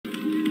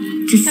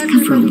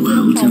Discover a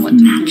world of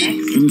magic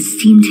and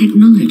steam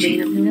technology.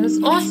 It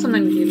was awesome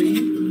in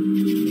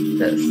gaming.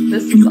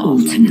 This is An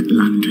awesome. alternate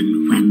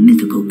London where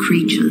mythical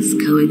creatures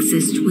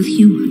coexist with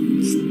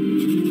humans.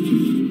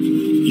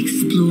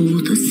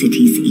 Explore the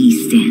city's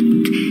East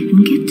End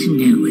and get to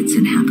know its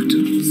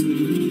inhabitants.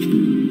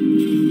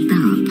 There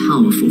are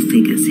powerful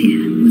figures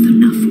here with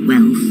enough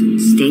wealth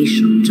and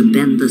station to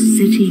bend the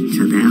city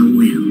to their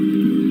will.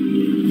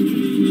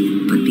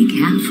 But be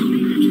careful.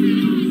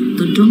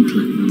 The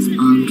Docklands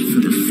aren't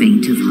for the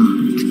faint of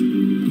heart.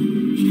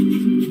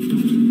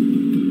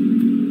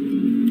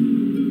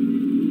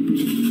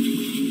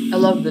 I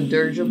love the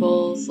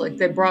dirigibles. Like,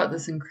 they brought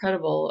this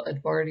incredible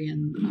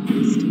Edwardian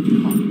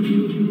steampunk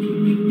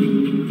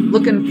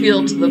look and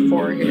feel to the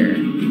fore here.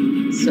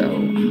 So,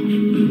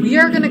 we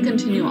are going to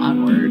continue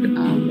onward.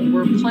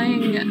 We're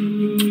playing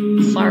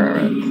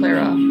Clara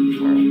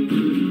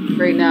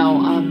right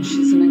now.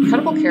 She's an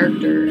incredible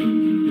character,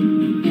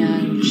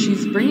 and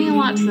she's bringing a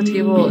lot to the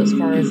table as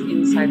far as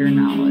insider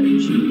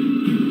knowledge.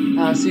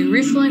 So you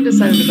recently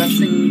decided the best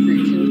thing for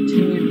your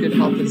continued good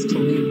health is to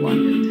leave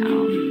London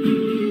town.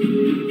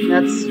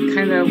 That's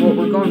kind of what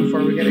we're going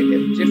for. We got to get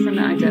a different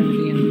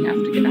identity, and we have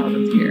to get out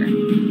of here.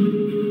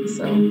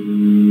 So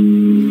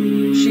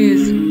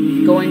she's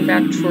going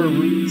back to her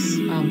roots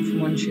from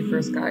when she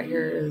first got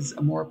here as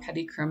a more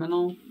petty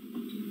criminal,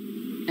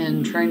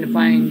 and trying to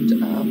find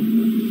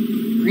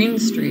Green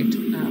Street,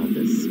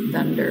 this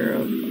vendor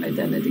of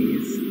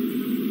identities,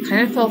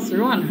 kind of fell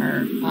through on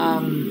her.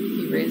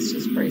 He raised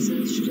his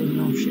prices. She doesn't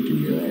know if she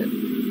can do it.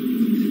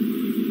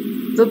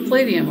 The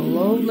Palladium, a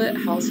low-lit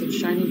house of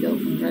shiny gilt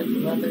and red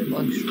leather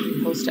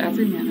luxury, hosts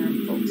every manner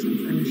of folks and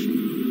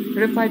furnishing,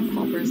 certified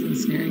paupers and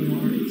sneering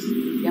lords,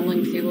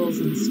 gambling tables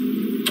and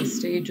a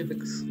stage of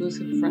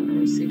exclusive front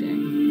row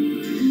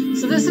seating.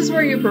 So this is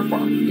where you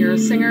perform. You're a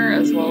singer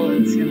as well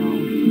as,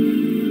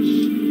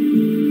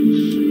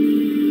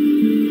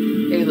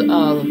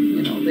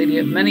 lady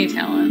of many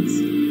talents.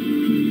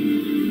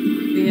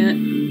 The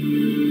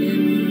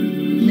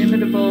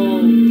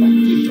inimitable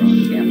lefty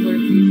drone, gambler,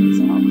 thief, and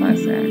somehow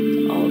class act,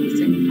 all at the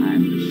same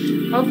time.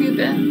 How have you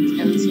been?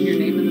 Haven't seen your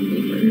name in the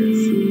papers.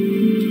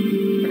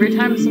 Every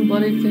time some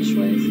bloody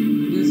fishwife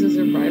loses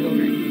her bridal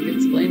ring, it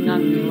gets blamed on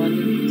me,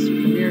 London's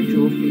premier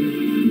jewel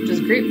thief, which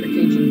is great for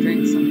caging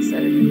drinks on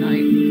Saturday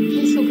night.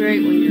 Not so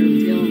great when you're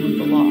dealing with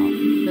the law.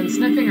 Been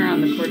sniffing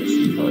around the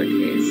courtesan killer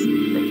case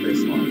for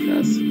personal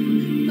interest.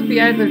 Could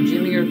be either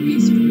Jimmy or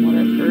Beast from what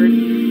I've heard.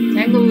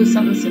 Tangled with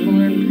something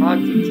similar in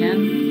Prague if you can.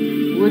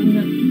 Wouldn't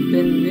have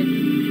been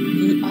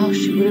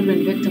she would have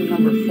been victim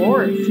number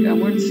 4 if she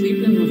weren't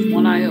sleeping with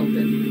one eye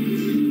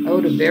open. I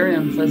owed a very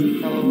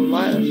unpleasant fellow a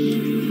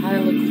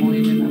pile of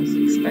coin, and I was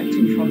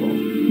expecting trouble.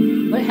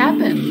 What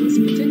happened? This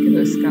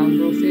particular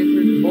scoundrel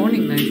favored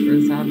boning knife for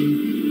his hobby.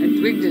 I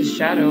twigged his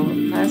shadow,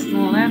 passed him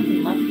a lamp,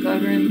 and left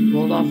guttering,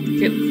 rolled off the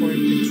kit before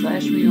he could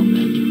slash me open.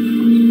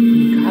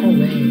 He got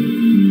away.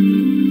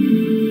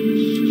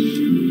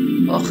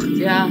 Och,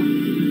 yeah.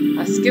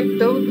 I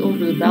skipped out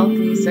over the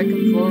balcony,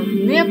 second floor.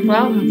 No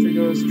problem for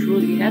yours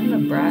truly. He hadn't a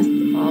brass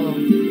to follow.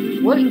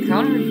 What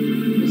encounter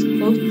was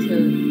close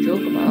to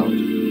joke about?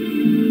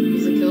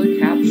 Was the killer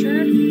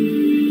captured?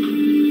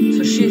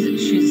 So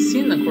she's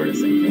seen the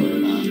courtesan killer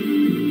then.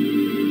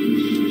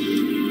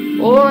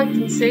 Or I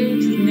can say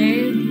it's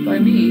named by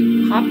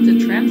me. Hopped a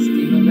tramp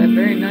scheme of that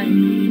very night.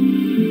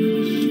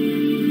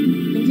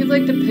 Think you'd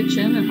like to pitch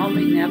in and help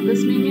me nab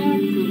this maniac?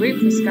 If we wait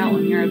for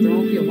Scotland Yard, there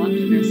won't be a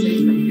Londoner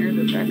safe from here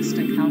to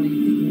Brixton County.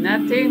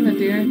 Not day, my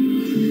dear.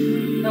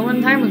 That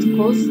one time was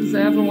close as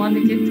I ever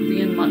wanted to get to be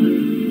in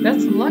London.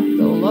 Best of luck,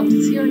 though. Love to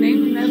see your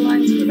name in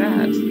headlines for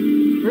that.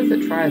 Worth a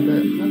try,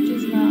 but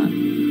Lumpy's not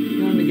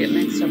known to get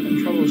mixed up in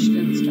trouble she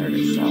didn't start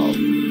herself. So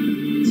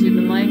you've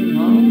been laying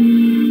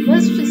low?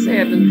 Let's just say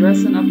I've been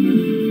dressing up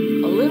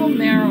a little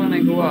narrow when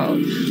I go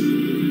out.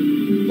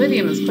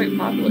 Palladium is quite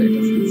popular. It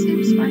doesn't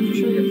seem smart to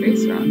show your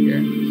face around here.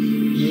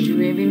 Maybe,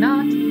 maybe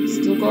not.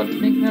 Still got to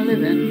make my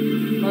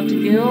living. About to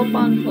get up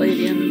on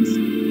Palladiums.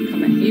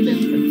 Become a haven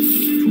for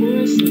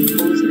tourists and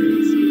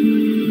posers.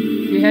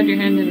 Have you had your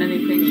hand in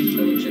anything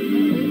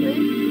illegitimate lately?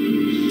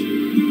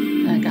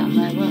 I got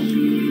my luck.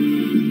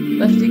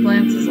 Lefty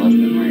glances left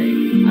and right.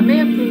 I may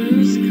have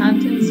perused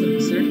contents of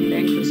a certain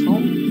banker's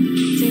home,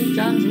 St.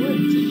 John's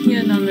Wood,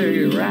 hidden under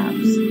your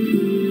wraps.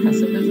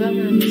 Passive as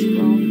ever, Miss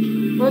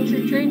Brome. What's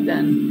your trade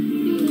then?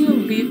 You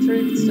and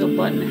Beatrice still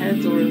button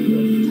heads over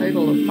the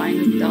title of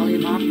finest dahlia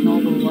mop in all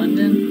of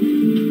London?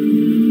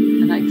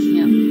 And I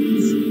can't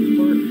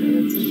support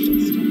her, that's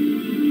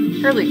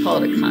interesting. Hardly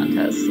call it a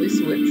contest,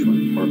 least of which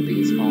when poor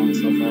Bee's fallen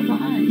so far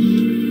behind.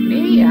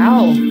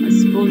 Meow! I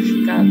suppose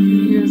you've got a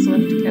few years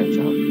left to catch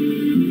up.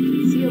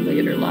 See you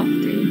later,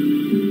 Lofty.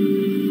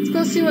 Let's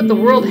go see what the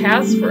world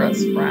has for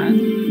us, friend.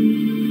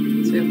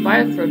 So we have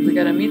Byford. We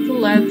gotta meet the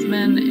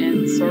ladsmen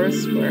in Sora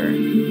Square.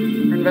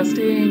 We're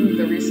investigating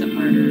the recent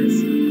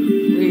murders.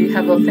 We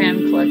have a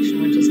fan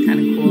collection, which is kind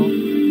of cool.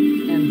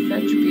 And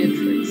fetch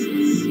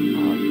Beatrix's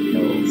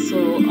pills.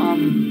 So,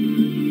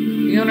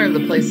 the owner of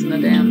the place in the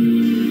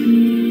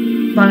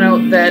dam. found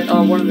out that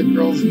one of the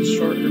girls was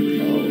short her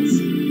pills.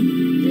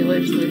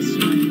 Daylight's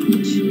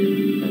wasting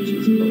too. That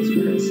she's closed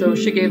for her. So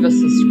she gave us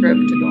a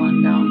script to go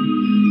on down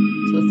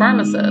to the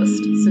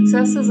pharmacist.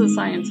 Success is a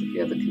science. If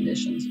you have the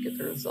conditions, you get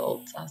the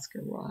results.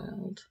 Oscar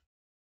Wilde.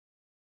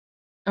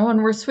 Oh,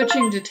 and we're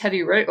switching to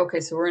Teddy Red. Okay,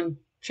 so we're in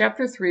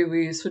Chapter 3.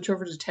 We switch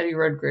over to Teddy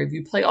Redgrave.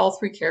 You play all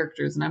 3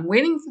 characters, and I'm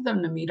waiting for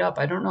them to meet up.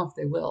 I don't know if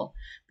they will.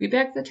 Be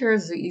back at the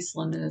terrors of East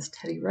London as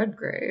Teddy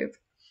Redgrave.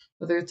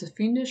 Whether it's a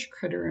fiendish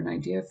critter, an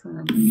idea from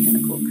a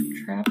mechanical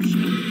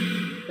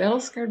contraption.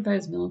 Battle-scarred by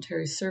his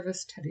military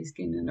service, Teddy's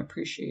gained an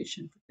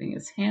appreciation for getting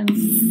his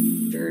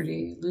hands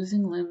dirty.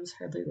 Losing limbs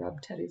hardly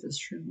robbed Teddy of his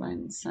shrewd mind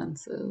and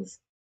senses.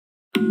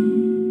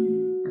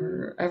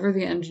 Ever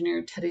the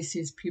engineer, Teddy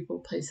sees people,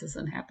 places,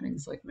 and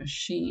happenings like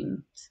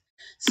machines.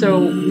 So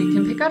we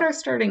can pick out our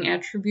starting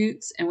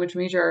attributes, and which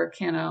major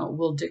arcana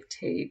will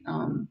dictate,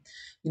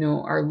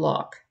 our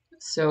luck.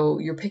 So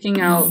you're picking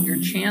out your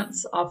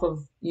chance off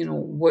of,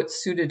 what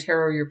suited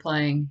tarot you're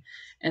playing,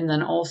 and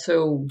then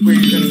also where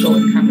you're going to go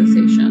with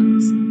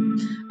conversations.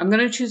 I'm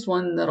going to choose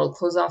one that'll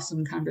close off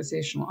some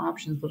conversational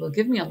options, but it'll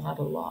give me a lot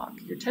of luck.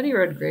 You're Teddy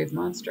Redgrave,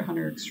 monster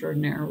hunter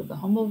extraordinaire, with the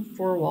humble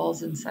 4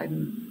 walls inside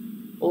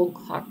an old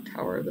clock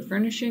tower. The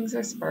furnishings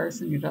are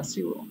sparse in your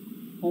dusty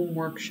home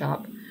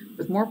workshop,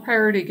 with more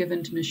priority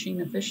given to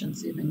machine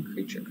efficiency than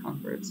creature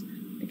comforts.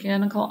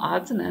 Mechanical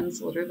odds and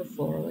ends litter the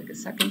floor like a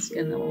second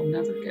skin that will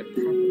never get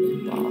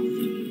properly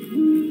buffed.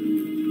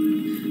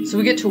 So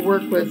we get to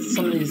work with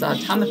some of these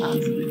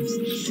automatons that we've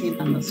seen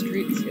on the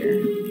streets here.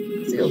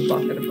 It's the old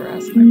bucket of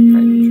brass, my pride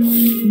and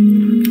joy.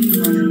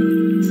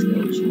 Running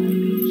skill check.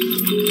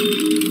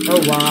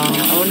 Oh wow,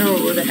 I wonder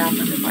what would have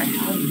happened if I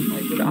hadn't.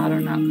 Like, would Otto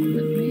not come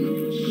with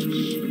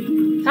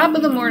me? Top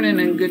of the morning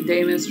and good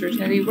day, Mr.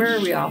 Teddy. Where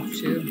are we off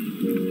to?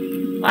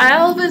 Why,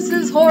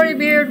 Elvis's hoary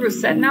beard was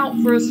setting out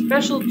for a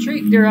special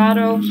treat, dear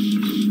Otto.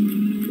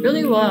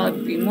 Really well,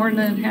 I'd be more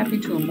than happy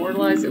to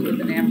immortalize it with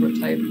an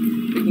ambrotype.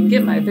 We can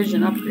get my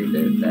vision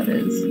upgraded, that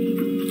is.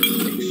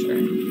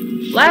 Picture.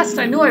 Last,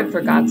 I knew I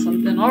forgot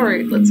something.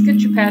 Alright, let's get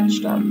you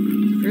patched up.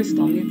 First,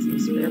 I'll need some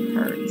spare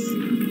parts.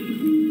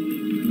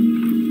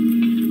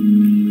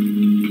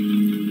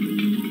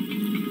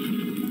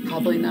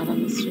 Probably not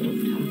on the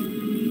stovetop.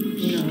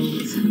 Who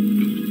knows?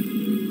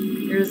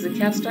 Here's the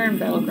cast iron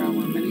battleground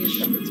where many a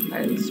shepherd's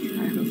pious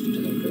triumphed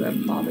over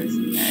that bothers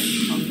and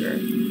nags hunger.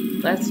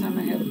 Last time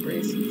I had a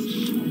brace of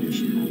some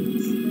Cornish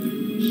hens.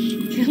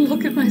 Can't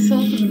look at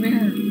myself in the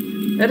mirror.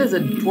 That is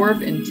a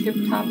dwarf in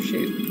tip-top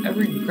shape.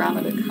 Every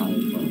grommet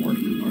accounted for in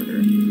working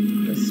order.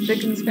 The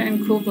spick and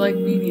span cove like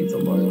me needs a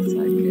loyal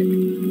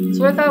sidekick.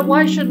 So I thought,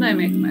 why shouldn't I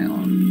make my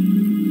own?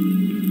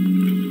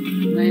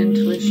 My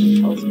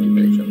intuition tells me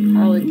that he's a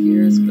pile of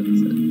gears, but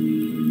it's a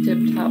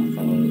tip-top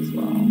fellow as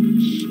well.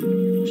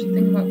 I should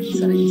think about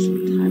setting some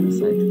time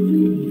aside to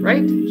clean.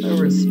 Right? If I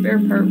were a spare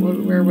part,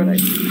 where would I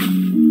be?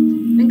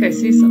 I think I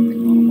see something a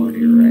little more to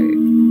your right.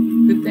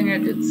 Good thing I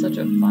did such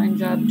a fine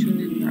job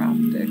tuning your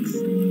optics.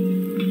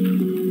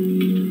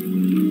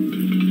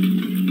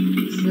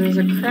 So there's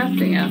a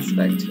crafting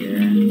aspect here.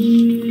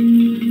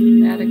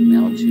 Pneumatic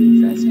mail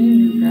tube.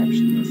 Fascinating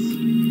contraption. This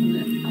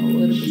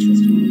outlet of a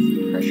system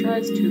with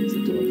pressurized tubes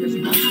that delivers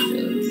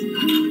messages.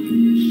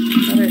 I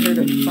thought I heard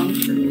a funk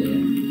earlier.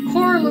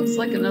 Core looks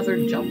like another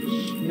jump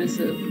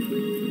missive.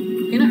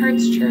 Ina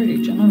Hart's charity,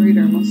 gentle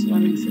reader, most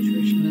alarming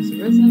situation has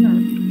arisen,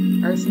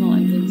 or arsenal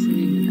engine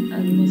singing an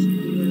endless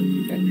number of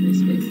factory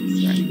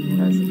spaces threatening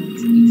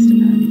residents east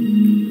end.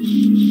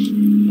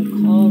 The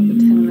call of the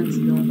tenements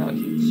mill about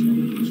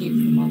heat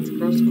for months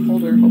grows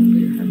colder. Hopefully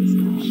your heart is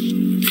not.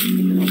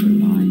 Keep an open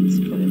mind,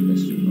 support our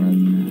Christian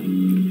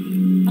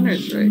brethren.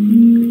 Hunter's right.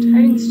 Good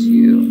tidings to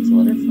you. It's a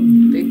letter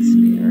from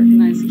Bixby. I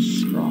recognize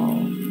his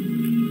scrawl.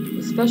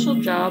 The special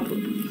job,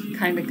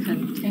 kind of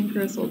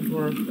cantankerous old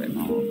dwarf written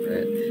all over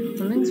it.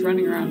 Something's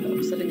running around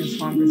upsetting his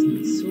swampers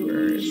in the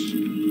sewers.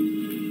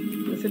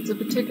 If it's a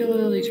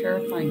particularly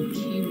terrifying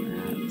key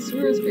rat,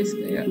 sewers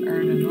basically are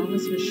an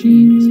enormous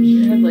machine, so if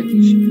your head like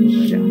you should feel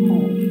right at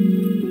home.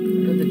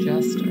 Under the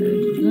jester.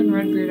 Did you and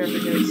Redbeard ever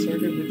get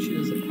assorted which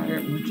is a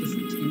pirate and which is a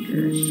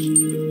tinker?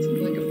 Seems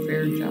like a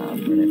fair job.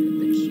 Where'd I put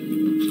the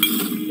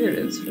key? Here it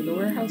is. For the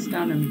warehouse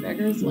down in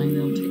Beggar's Lane,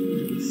 it'll take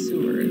you to the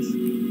sewers.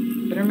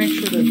 Better make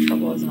sure the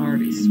trouble hasn't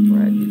already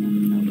spread. You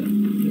never know the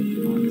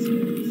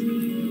monsters.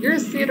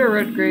 Here's Theodore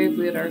Redgrave.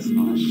 We had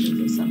arsenal engines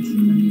of sense of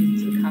the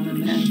needs of the common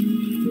man.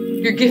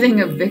 You're getting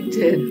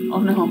evicted. Oh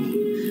no.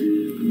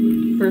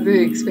 For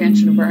the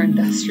expansion of our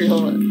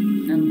industrial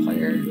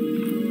empire.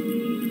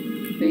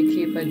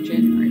 Vacate by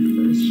January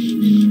 1st.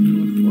 Be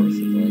removed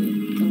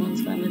forcibly.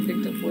 Someone's finally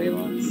picked up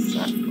Wayland's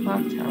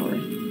clock tower.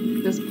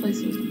 This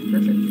place was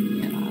perfect for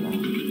me and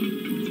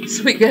Otto.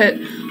 So we get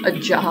a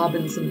job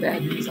and some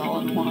bad news all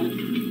in one.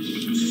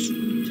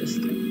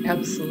 Just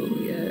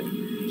absolutely it.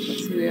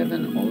 Let's see, we have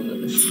an old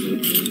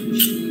escaping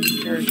machine,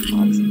 pair of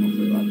cogs, and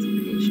hopefully lots of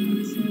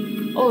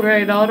patience.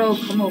 Alright, Otto,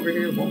 come over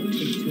here. It won't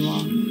take too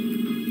long.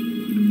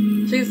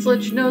 Please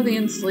let you know the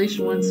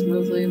installation went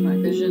smoothly. My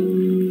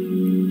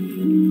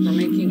vision for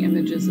making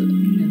images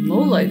in low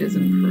light is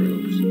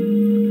improved.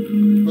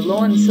 We're low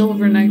on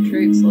silver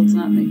nitrate, so let's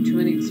not make too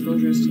many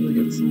exposures till we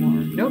get some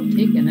more. Note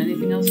taken.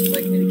 Anything else you'd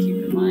like me to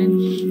keep in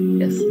mind?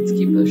 Yes, let's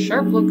keep a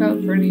sharp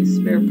lookout for any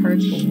spare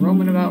parts while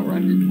roaming about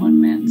running.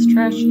 One man's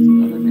trash is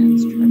another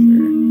man's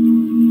treasure.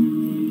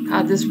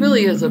 God, this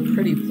really is a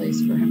pretty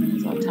place for him and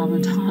his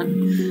automaton.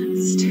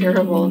 It's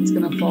terrible. It's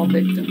gonna fall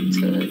victim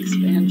to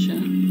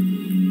expansion.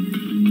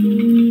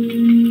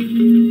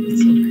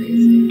 It's so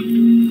crazy.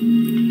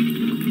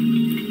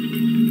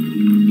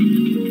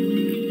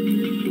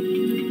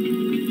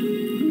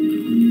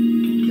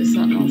 There's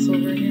something else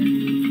over here?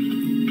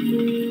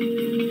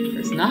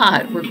 There's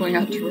not. We're going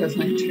out to Red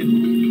Lantern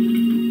Lane.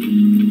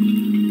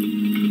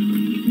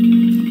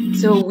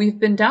 So we've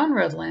been down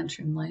Red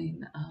Lantern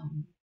Lane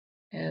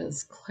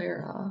as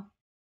Clara.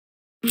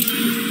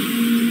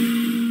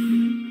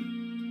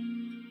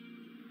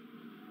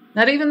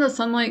 Not even the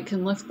sunlight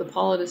can lift the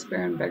pall of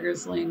despair in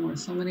Beggar's Lane, where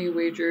so many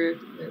wager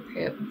their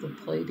pay at the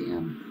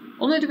Palladium,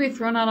 only to be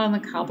thrown out on the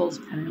cobbles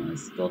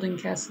penniless. The building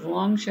casts a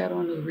long shadow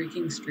into the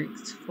reeking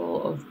streets,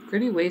 full of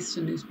gritty waste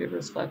and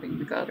newspapers flapping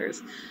the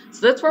gutters.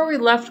 So that's where we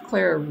left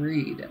Clara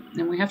Reed,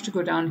 and we have to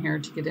go down here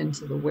to get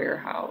into the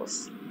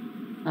warehouse.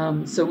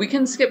 So we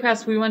can skip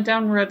past, we went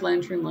down Red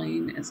Lantern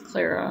Lane as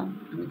Clara,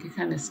 and we can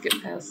kind of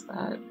skip past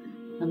that.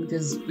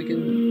 Because we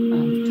can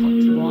talk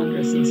to the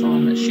laundress and so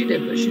on that she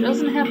did, but she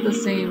doesn't have the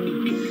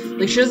same,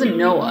 like, she doesn't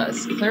know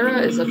us.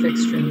 Clara is a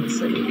fixture in the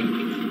city,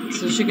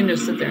 so she can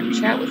just sit there and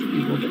chat with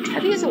people, but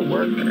Teddy is a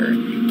worker,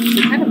 so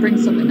he kind of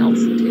brings something else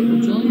to the table.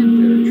 Julian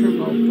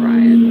Bertram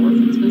O'Brien,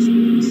 orphans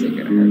missing from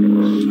Sacred Heart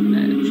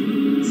Orphanage.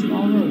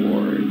 Small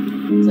reward,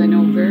 as I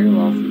know very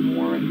well from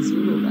war in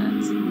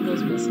Zululand. Someone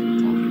goes missing,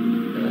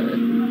 talking good.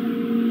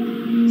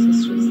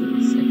 Sisters of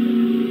the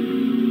Sacred.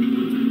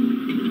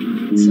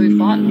 So we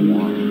fought in the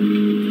war.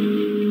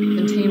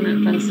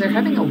 Containment fence. They're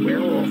having a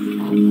werewolf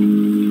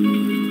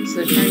problem. So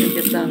they're trying to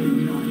get them,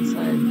 you know,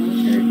 inside.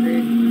 Military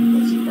grade,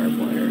 reinforced barbed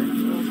wire.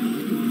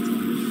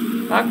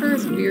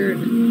 Bakker's beard.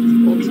 His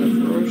bolts are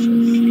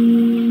ferocious.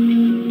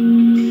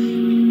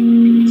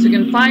 So we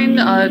can find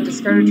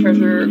discarded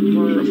treasure.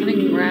 We're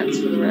hunting rats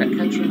for the rat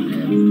catcher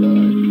and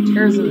the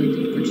Terrors of the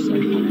Deep, which is our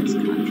hunter's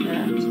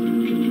contract.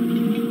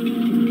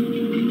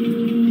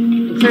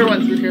 And Claire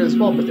went through here as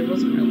well, but there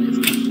wasn't really as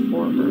much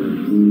for her.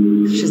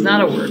 She's not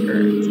a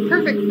worker. It's a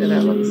perfect fit. I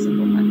love a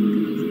simple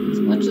mechanism as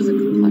much as a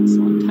complex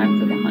one. Time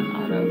for the hunt,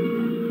 Otto.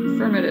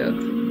 Affirmative.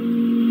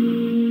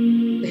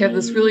 They have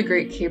this really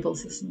great cable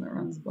system that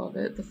runs above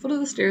it. The foot of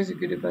the stairs are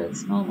greeted by the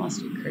smell of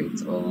musty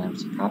crates. Oil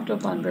lamps are propped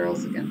up on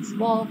barrels against the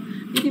wall,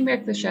 beating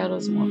back the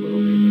shadows in what little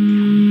way they can.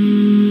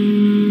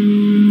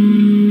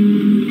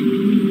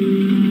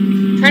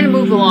 Trying to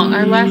move along.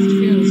 Our last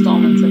few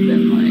installments have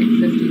been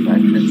like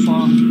 55 minutes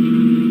long,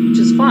 which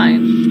is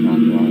fine.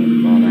 Around the wall of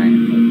iron.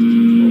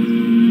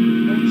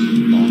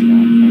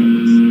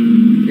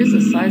 Here's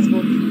a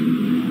sizable key.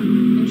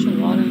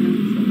 Enchilada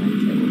and from my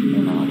table.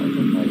 Pull out like a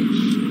light.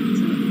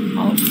 It's in the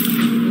house.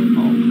 New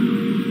home.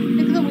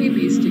 Think of the wee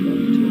beastie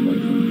going to a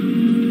life of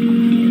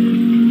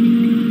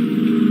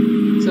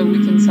so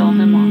we can sell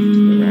him off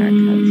to the rat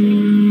catcher.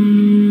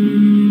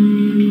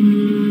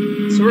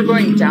 So we're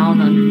going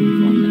down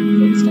underneath one and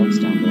footsteps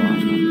down below.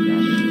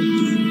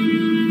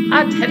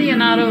 Ah, Teddy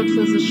and Otto,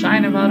 'twas the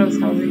shine of Otto's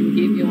housing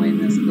gave you away in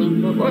this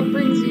gloom, but what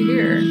brings you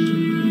here?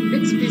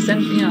 Bixby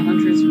sent me a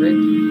hunter's writ.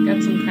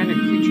 Got some kind of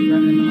creature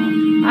running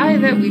around. Aye,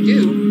 that we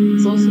do.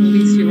 So some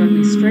beastie run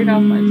me straight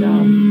off my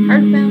job.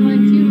 Hard man like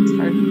you, it's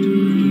hard to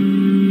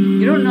believe.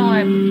 You don't know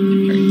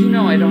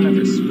I don't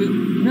ever spook.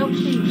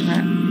 Milking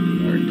rat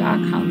or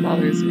dachshund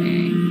bothers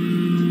me.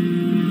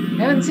 I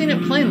haven't seen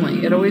it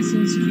plainly. It always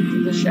seems to keep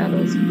to the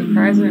shadows, but the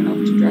cries are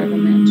enough to drive a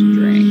man to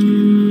drink.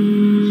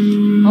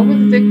 How were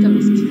the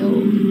victims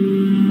killed?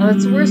 Well,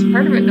 that's the worst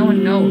part of it. No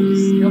one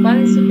knows. No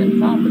bodies have been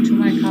found, but two of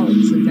my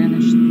colleagues have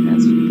vanished in the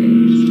past few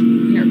days.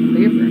 Mere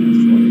quaver in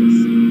his voice.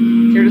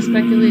 Care to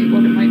speculate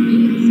what it might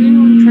be? Has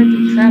anyone tried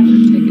to trap it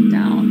or take it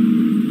down?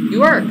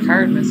 You are a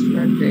card, Mr.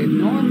 Redgrave.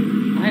 No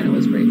one I know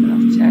is brave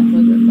enough to tackle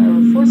it. If I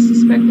were forced to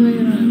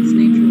speculate on its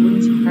nature, it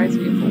wouldn't surprise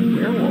me if a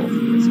werewolf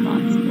were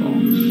responsible.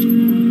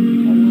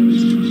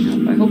 Homeland's coming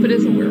up. I hope it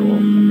is a werewolf.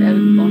 I've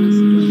added the bonus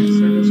of doing a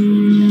service for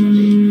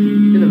humanity.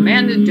 You're the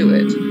man to do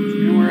it.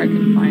 You know where I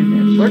can find it.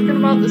 Lurking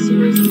about the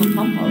sewers in the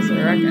pump house, I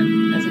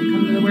reckon. Hasn't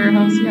come to the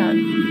warehouse yet. I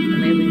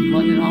may leave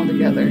London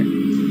altogether.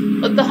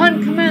 Let the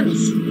hunt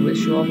commence! I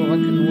wish you all the luck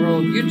in the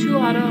world. You too,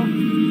 Otto.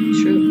 Be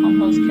sure the pump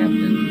house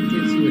captain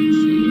gives you a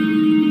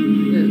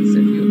key. It is,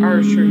 if you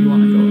are sure you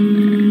want to go in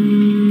there.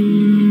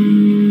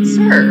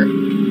 Sir!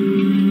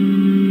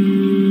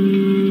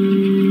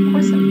 Of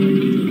course I'm going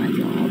to do my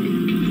job.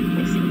 Of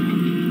course I am.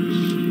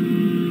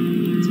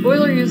 This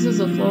boiler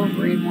uses a flow of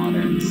rainwater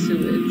and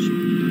sewage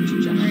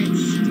to generate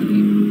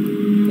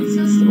steam. What's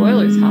this? The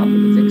boiler's hot, but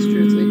the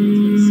fixtures leading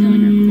to the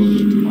ceiling are cool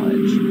to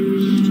touch.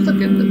 Should look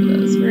into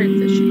this. Very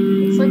fishy.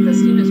 Looks like the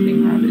steam is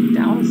being routed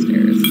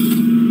downstairs.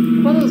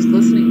 Look at those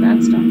glistening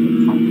vats down in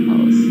the pump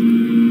house.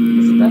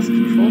 It's the best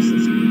control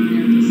system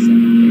near the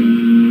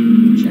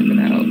Syndicate. Check it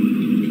out.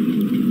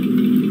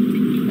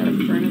 Got a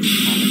furnace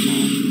on the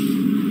top.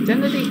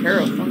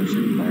 Terra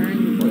function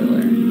firing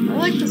boiler. I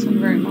like this one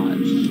very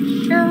much.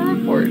 Error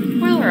report.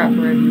 Boiler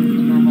operating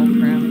within normal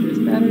parameters.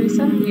 Battery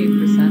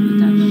 78%.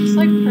 Addendum.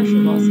 Slight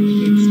pressure loss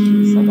indicates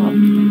steam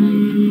suboptimally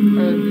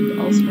eroded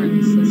elsewhere in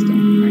the system.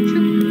 Aren't you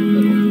a pretty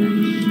little thing?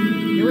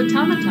 New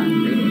automaton.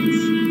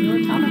 Greetings. New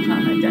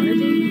automaton.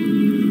 Identity?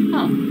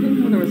 Huh. Didn't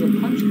know there was a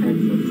punch card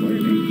for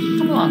flirting.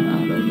 Come along,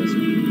 Otto. This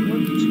one. What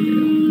did you do?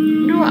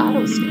 I wonder what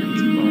Otto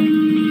stands for.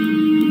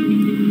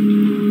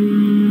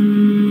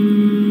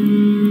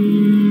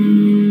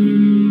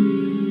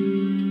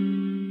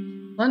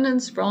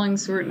 London's sprawling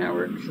sewer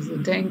network is a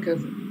dank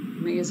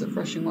maze of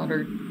rushing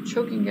water,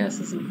 choking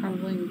gases, and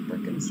crumbling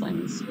brick and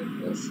slimy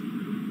surface.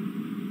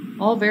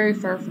 All very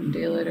far from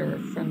daylight or a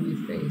friendly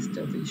face,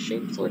 deadly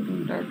shapes lurk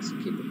in the dark, so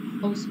keep a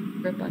close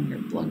grip on your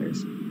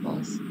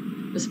blunderbuss.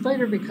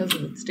 Despite or because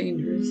of its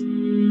dangers,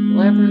 the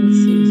labyrinth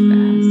seems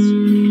vast.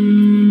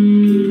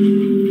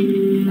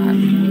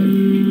 Rotten wood.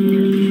 I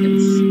wonder if we can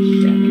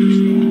damage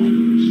that.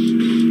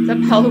 Is that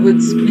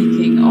Paladwood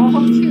speaking? Oh,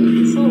 how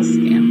cute! This little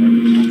scamper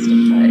wants to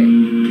play.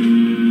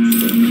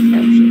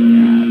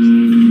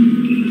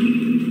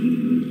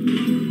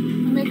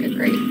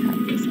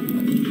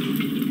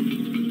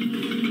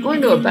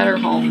 Going to a better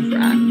home,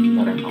 friend.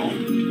 Better home.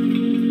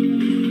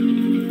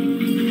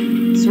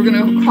 So we're going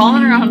to go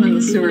crawling around in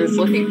the sewers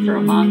looking for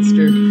a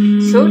monster.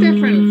 So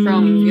different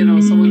from, you know,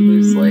 someone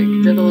who's like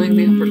diddling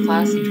the upper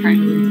class and trying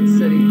to leave the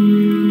city.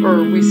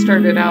 Or we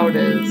started out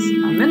as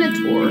a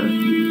minotaur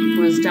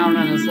who was down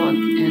on his luck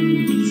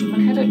and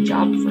someone had a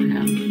job for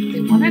him.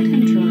 They wanted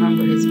him to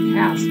remember his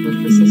past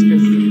with the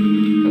Sisters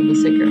of the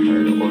Sacred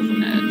Heart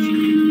Orphanage.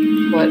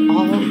 But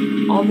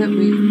all that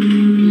we,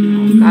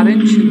 got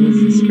into was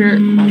the spirit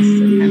quest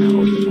that kind of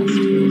opened us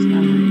to those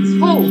memories.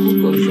 Oh,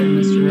 who goes there,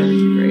 Mr.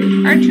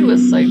 Redgrave? Aren't you a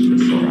sight for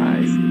sore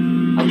eyes?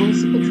 I'll go to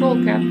the patrol,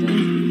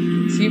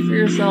 Captain. See for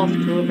yourself,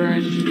 two of our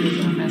engineers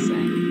are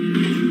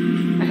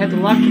missing. I had to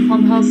lock the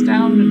pump house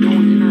down and no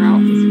one in or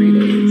out for 3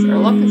 days. Our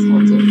luck has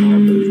held so far,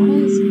 but if one of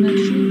these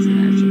machines in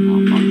there should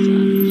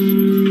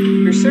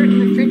malfunction. You're certain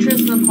the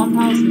creatures in the pump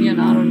house, me and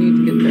Otto need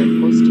to get there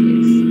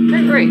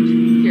post-haste. Great.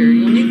 Here,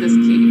 you'll need this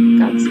key.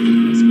 Godspeed,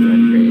 Mr.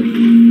 Redgrave.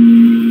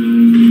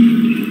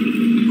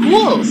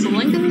 Cool! So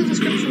link in the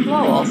description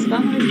below. Also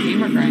down there's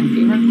Gamer Grind.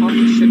 Gamer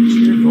coffee shipped to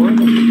your door.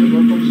 They'll get your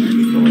local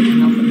merch for like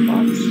nothing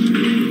bucks.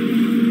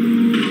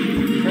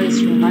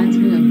 Christ, reminds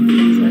me of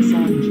things I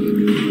saw in G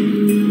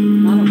Company.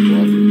 Not of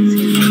blood we've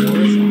seen in the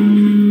war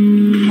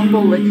zone.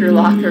 Humble liquor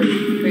locker.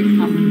 Great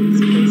common in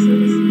these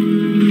places.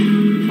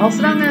 Also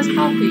down there's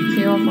coffee.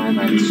 KO5.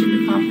 I just ship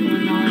your coffee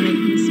when I make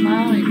me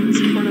smile. You can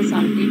support us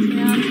on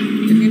Patreon.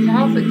 If you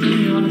have a game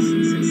you want us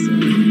to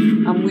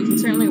succeed, we can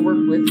certainly work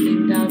with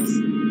game devs.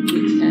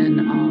 We can,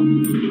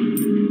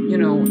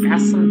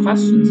 ask some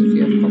questions if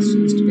you have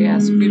questions to be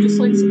asked. If you just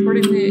like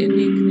supporting the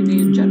indie community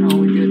in general,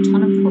 we do a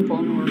ton of pro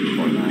bono work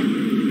for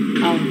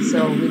them.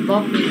 So we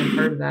love being a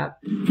part of that.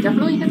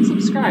 Definitely hit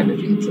subscribe. If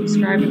you hit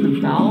subscribe and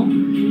the bell,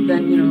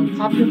 then,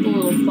 pop up a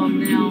little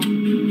thumbnail,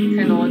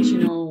 kind of let you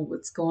know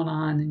what's going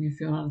on and if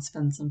you want to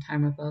spend some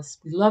time with us.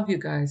 We love you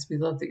guys. We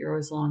love that you're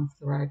always along for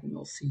the ride, and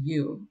we'll see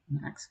you in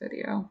the next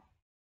video.